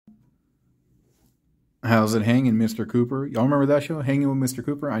How's it hanging, Mr. Cooper? Y'all remember that show, Hanging with Mr.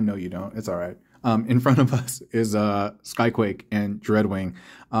 Cooper? I know you don't. It's all right. In front of us is Skyquake and Dreadwing.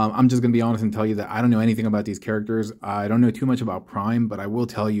 I'm just gonna be honest and tell you that I don't know anything about these characters. I don't know too much about Prime, but I will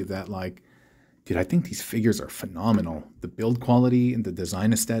tell you that, like, dude, I think these figures are phenomenal. The build quality and the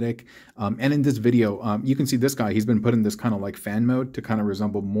design aesthetic. And in this video, you can see this guy. He's been put in this kind of like fan mode to kind of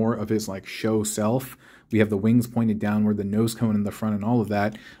resemble more of his like show self. We have the wings pointed downward, the nose cone in the front, and all of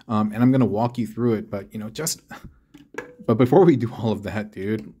that. And I'm gonna walk you through it. But but before we do all of that,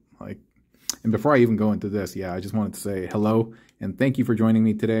 dude, like, and before I even go into this, yeah, I just wanted to say hello and thank you for joining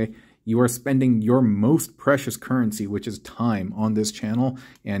me today. You are spending your most precious currency, which is time, on this channel,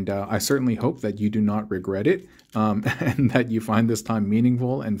 and I certainly hope that you do not regret it, and that you find this time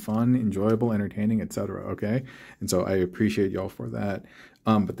meaningful and fun, enjoyable, entertaining, etc. Okay, and so I appreciate y'all for that.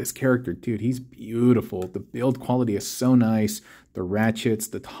 But this character, dude, he's beautiful. The build quality is so nice. The ratchets,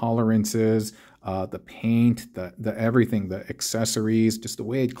 the tolerances, the paint, the everything, the accessories, just the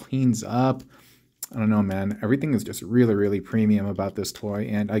way it cleans up. I don't know, man. Everything is just really, really premium about this toy,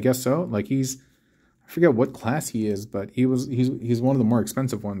 and I guess so. Like, I forget what class he is, but he's one of the more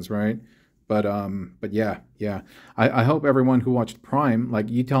expensive ones, right? But yeah. I hope everyone who watched Prime, like,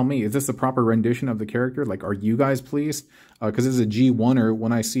 you tell me, is this a proper rendition of the character? Like, are you guys pleased? Because as a G1er,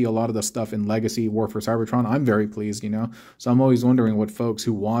 when I see a lot of the stuff in Legacy, War for Cybertron, I'm very pleased, you know? So I'm always wondering what folks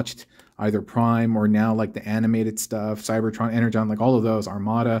who watched either Prime or now like the animated stuff, Cybertron, Energon, like all of those,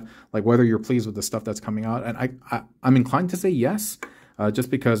 Armada, like whether you're pleased with the stuff that's coming out. And I'm inclined to say yes,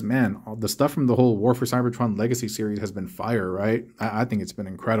 just because, man, the stuff from the whole War for Cybertron Legacy series has been fire, right? I think it's been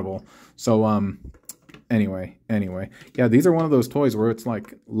incredible. So anyway, yeah, these are one of those toys where it's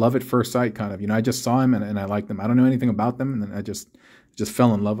like love at first sight kind of, you know. I just saw them and I liked them. I don't know anything about them, and then I just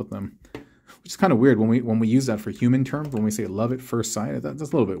fell in love with them. Which is kind of weird when we use that for human terms, when we say love at first sight. That's a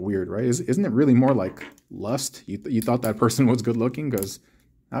little bit weird, right? Isn't it really more like lust? You thought that person was good looking? Because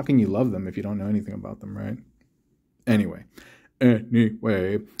how can you love them if you don't know anything about them, right? Anyway,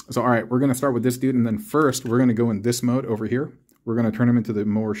 so all right, we're going to start with this dude, and then first we're going to go in this mode over here. We're going to turn him into the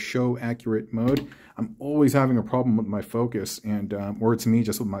more show accurate mode. I'm always having a problem with my focus, and or it's me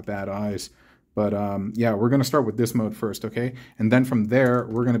just with my bad eyes. But yeah, we're going to start with this mode first, okay? And then from there,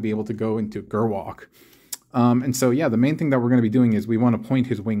 we're going to be able to go into Gerwalk. And so, yeah, the main thing that we're going to be doing is we want to point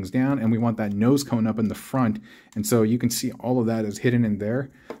his wings down, and we want that nose cone up in the front. And so you can see all of that is hidden in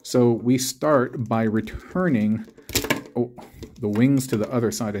there. So we start by returning the wings to the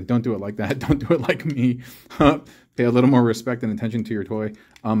other side. And don't do it like that. Don't do it like me. Pay a little more respect and attention to your toy.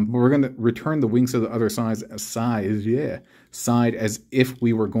 But we're going to return the wings to the other side as if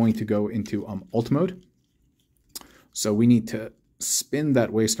we were going to go into alt mode. So we need to spin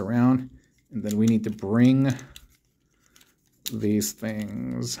that waist around, and then we need to bring these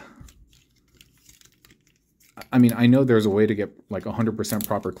things. I mean, I know there's a way to get like 100%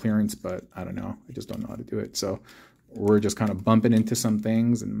 proper clearance, but I don't know. I just don't know how to do it. So we're just kind of bumping into some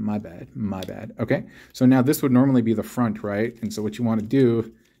things, and my bad. Okay, so now this would normally be the front, right? And so what you want to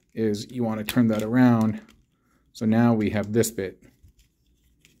do is you want to turn that around. So now we have this bit,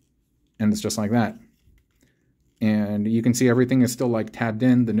 and it's just like that. And you can see everything is still like tabbed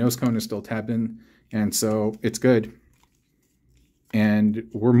in. The nose cone is still tabbed in, and so it's good. And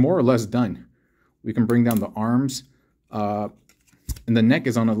we're more or less done. We can bring down the arms, and the neck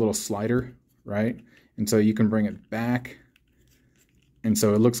is on a little slider, right? And so you can bring it back. And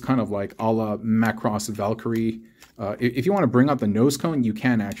so it looks kind of like a la Macross Valkyrie. If you want to bring up the nose cone, you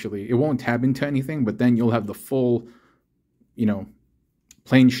can actually. It won't tab into anything, but then you'll have the full, you know,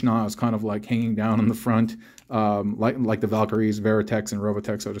 plain schnoz kind of like hanging down on the front, like the Valkyries, Veritex, and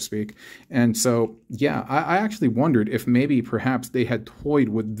Robotech, so to speak. And so, yeah, I actually wondered if maybe perhaps they had toyed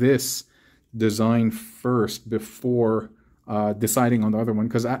with this design first before deciding on the other one.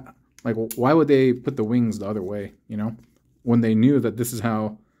 Because, like, why would they put the wings the other way, you know, when they knew that this is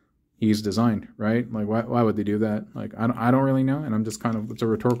how he's designed, right? Like, why would they do that? Like, I don't really know, and I'm just kind of, it's a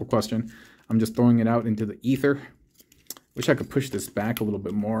rhetorical question. I'm just throwing it out into the ether. Wish I could push this back a little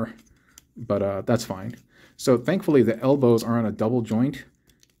bit more, but that's fine. So thankfully, the elbows are on a double joint,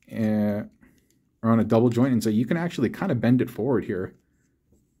 and so you can actually kind of bend it forward here.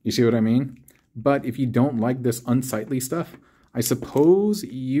 You see what I mean? But if you don't like this unsightly stuff, I suppose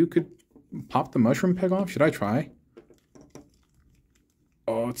you could pop the mushroom peg off. Should I try?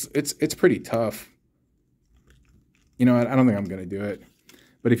 Oh, it's pretty tough. You know, I don't think I'm going to do it.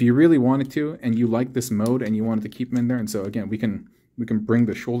 But if you really wanted to, and you like this mode, and you wanted to keep them in there, and so again, we can bring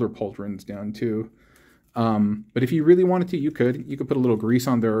the shoulder pauldrons down too. But if you really wanted to, you could put a little grease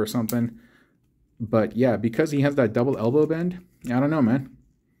on there or something. But yeah, because he has that double elbow bend, I don't know, man.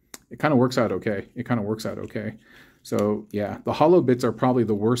 it kind of works out okay. It kind of works out okay. So yeah, the hollow bits are probably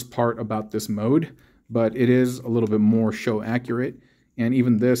the worst part about this mode, but it is a little bit more show accurate. And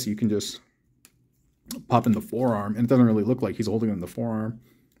even this, you can just pop in the forearm, and it doesn't really look like he's holding it in the forearm.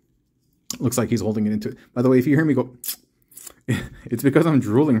 It looks like he's holding it into... By the way, if you hear me go... It's because I'm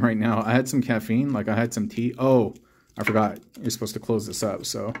drooling right now. I had some caffeine, like I had some tea. Oh, I forgot. You're supposed to close this up,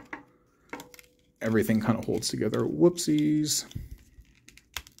 so everything kind of holds together. Whoopsies.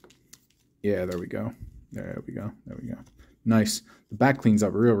 Yeah, there we go. There we go. There we go. Nice. The back cleans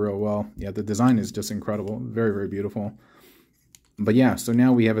up real, real well. Yeah, the design is just incredible. Very, very beautiful. But yeah, so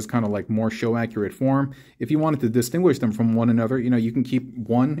now we have this kind of like more show accurate form. If you wanted to distinguish them from one another, you know, you can keep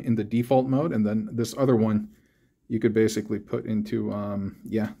one in the default mode, and then this other one you could basically put into,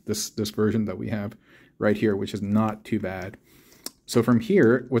 yeah, this version that we have right here, which is not too bad. So from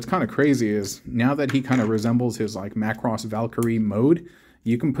here, what's kind of crazy is now that he kind of resembles his like Macross Valkyrie mode,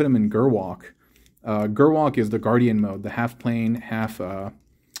 you can put him in Gerwalk. Gerwalk is the Guardian mode, the half plane, half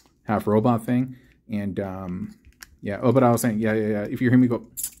robot thing. And yeah, oh, but I was saying, yeah. If you hear me go,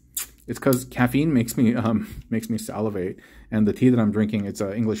 it's because caffeine makes me salivate, and the tea that I'm drinking, it's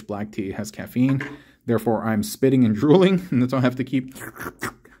English black tea, has caffeine. Therefore, I'm spitting and drooling, and that's why I have to keep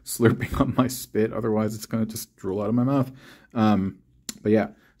slurping up my spit. Otherwise, it's going to just drool out of my mouth. But yeah,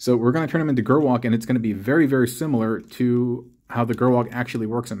 so we're going to turn him into Gerwalk, and it's going to be very, very similar to how the Gerwalk actually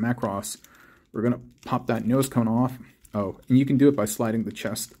works in Macross. We're going to pop that nose cone off. Oh, and you can do it by sliding the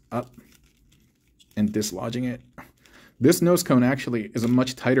chest up and dislodging it. This nose cone actually is a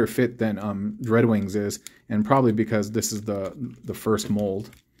much tighter fit than Dreadwing's is, and probably because this is the first mold.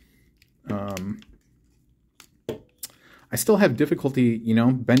 I still have difficulty, you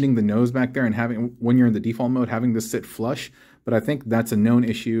know, bending the nose back there and having, when you're in the default mode, having this sit flush, but I think that's a known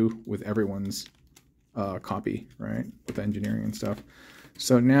issue with everyone's copy, right, with engineering and stuff.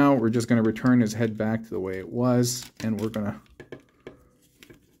 So now we're just going to return his head back to the way it was, and we're gonna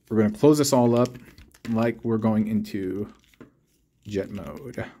close this all up like we're going into jet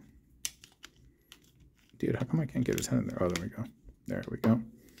mode. Dude, how come I can't get his head in there? Oh, there we go. There we go.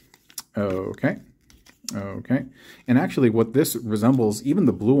 Okay. Okay. And actually what this resembles, even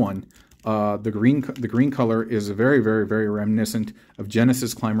the blue one, the green color is very, very, very reminiscent of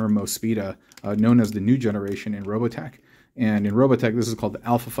Genesis climber Mospeada, known as the new generation in Robotech. And in Robotech, this is called the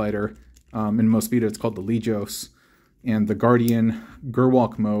Alpha Fighter. In Mospeada, it's called the Legios. And the Guardian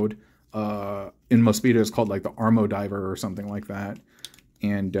Gerwalk mode in Mospeada is called like the Armo Diver or something like that.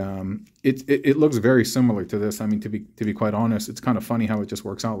 And it looks very similar to this. I mean, to be quite honest, it's kind of funny how it just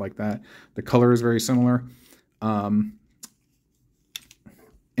works out like that. The color is very similar. And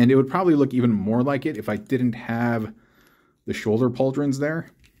it would probably look even more like it if I didn't have the shoulder pauldrons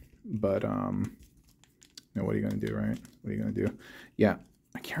there. But, you know, what are you going to do, right? What are you going to do? Yeah,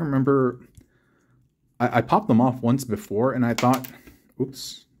 I can't remember. I popped them off once before, and I thought,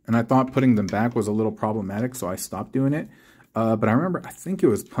 oops, and I thought putting them back was a little problematic, so I stopped doing it. But I remember, I think it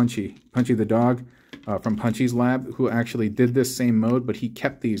was Punchy the dog from Punchy's lab, who actually did this same mode, but he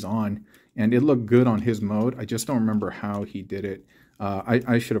kept these on, and it looked good on his mode. I just don't remember how he did it.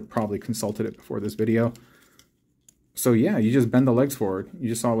 I should have probably consulted it before this video. So yeah, you just bend the legs forward. You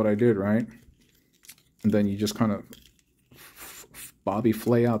just saw what I did, right? And then you just kind of Bobby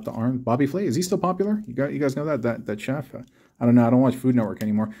Flay out the arm. Bobby Flay, is he still popular? You guys know that chef? I don't know. I don't watch Food Network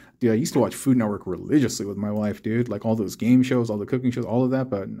anymore. Dude, I used to watch Food Network religiously with my wife, dude. Like all those game shows, all the cooking shows, all of that.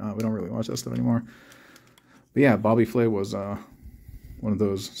 But no, we don't really watch that stuff anymore. But yeah, Bobby Flay was one of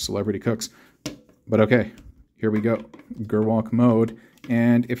those celebrity cooks. But okay, here we go. Gerwalk mode.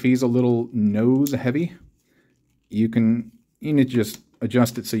 And if he's a little nose heavy, you need to just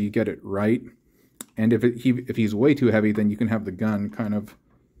adjust it so you get it right. And if he's way too heavy, then you can have the gun kind of...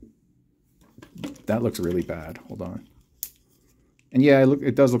 That looks really bad. Hold on. And yeah,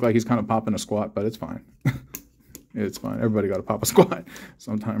 it does look like he's kind of popping a squat, but it's fine. It's fine. Everybody got to pop a squat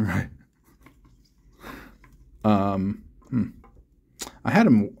sometime, right? I had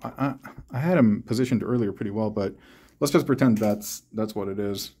him positioned earlier pretty well, but let's just pretend that's what it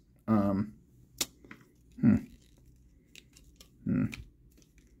is.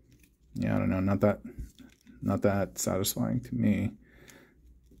 Yeah, I don't know. Not that satisfying to me.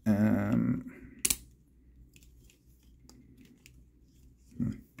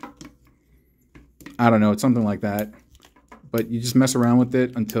 I don't know. It's something like that. But you just mess around with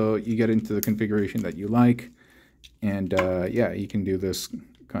it until you get into the configuration that you like. And yeah, you can do this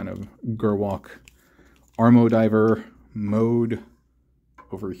kind of Gerwalk Armo Diver mode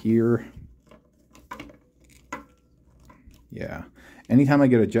over here. Yeah. Anytime I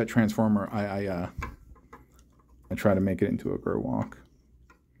get a jet transformer, I try to make it into a Gerwalk.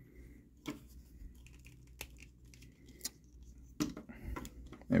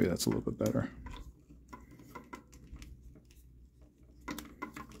 Maybe that's a little bit better.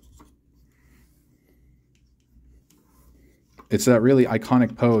 It's that really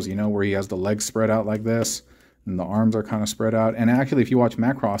iconic pose, you know, where he has the legs spread out like this, and the arms are kind of spread out. And actually, if you watch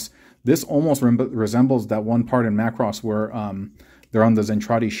Macross, this almost resembles that one part in Macross where they're on the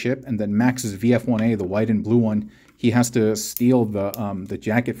Zentradi ship, and then Max's VF-1A, the white and blue one, he has to steal the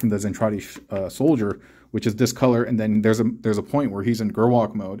jacket from the Zentradi soldier, which is this color. And then there's a point where he's in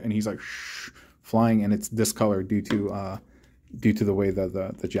Gerwalk mode, and he's like flying, and it's this color due to the way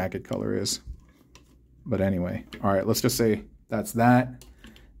that the jacket color is. But anyway, all right, let's just say that's that.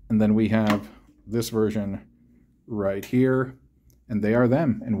 And then we have this version right here, and they are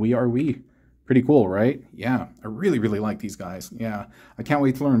them, and we are we. Pretty cool, right? Yeah, I really, really like these guys. Yeah, I can't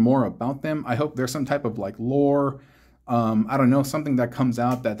wait to learn more about them. I hope there's some type of like lore, I don't know, something that comes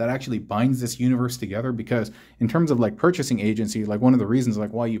out that actually binds this universe together, because in terms of like purchasing agency, like one of the reasons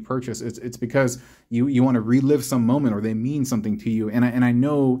like why you purchase, it's because you want to relive some moment, or they mean something to you. And I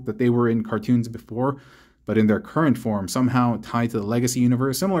know that they were in cartoons before, but in their current form, somehow tied to the Legacy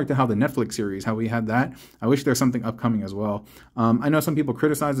universe, similar to how the Netflix series, how we had that. I wish there's something upcoming as well. I know some people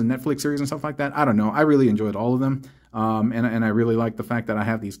criticize the Netflix series and stuff like that. I don't know. I really enjoyed all of them. And I really like the fact that I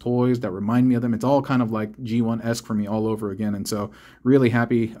have these toys that remind me of them. It's all kind of like G1-esque for me all over again. And so really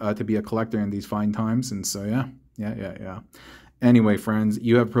happy to be a collector in these fine times. And so, yeah. Anyway, friends,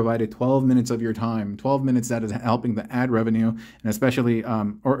 you have provided 12 minutes of your time, 12 minutes that is helping the ad revenue, and especially,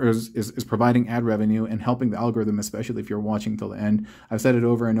 is providing ad revenue and helping the algorithm, especially if you're watching till the end. I've said it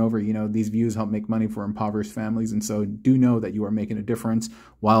over and over, you know, these views help make money for impoverished families, and so do know that you are making a difference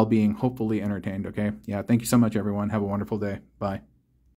while being hopefully entertained, okay? Yeah, thank you so much, everyone. Have a wonderful day. Bye.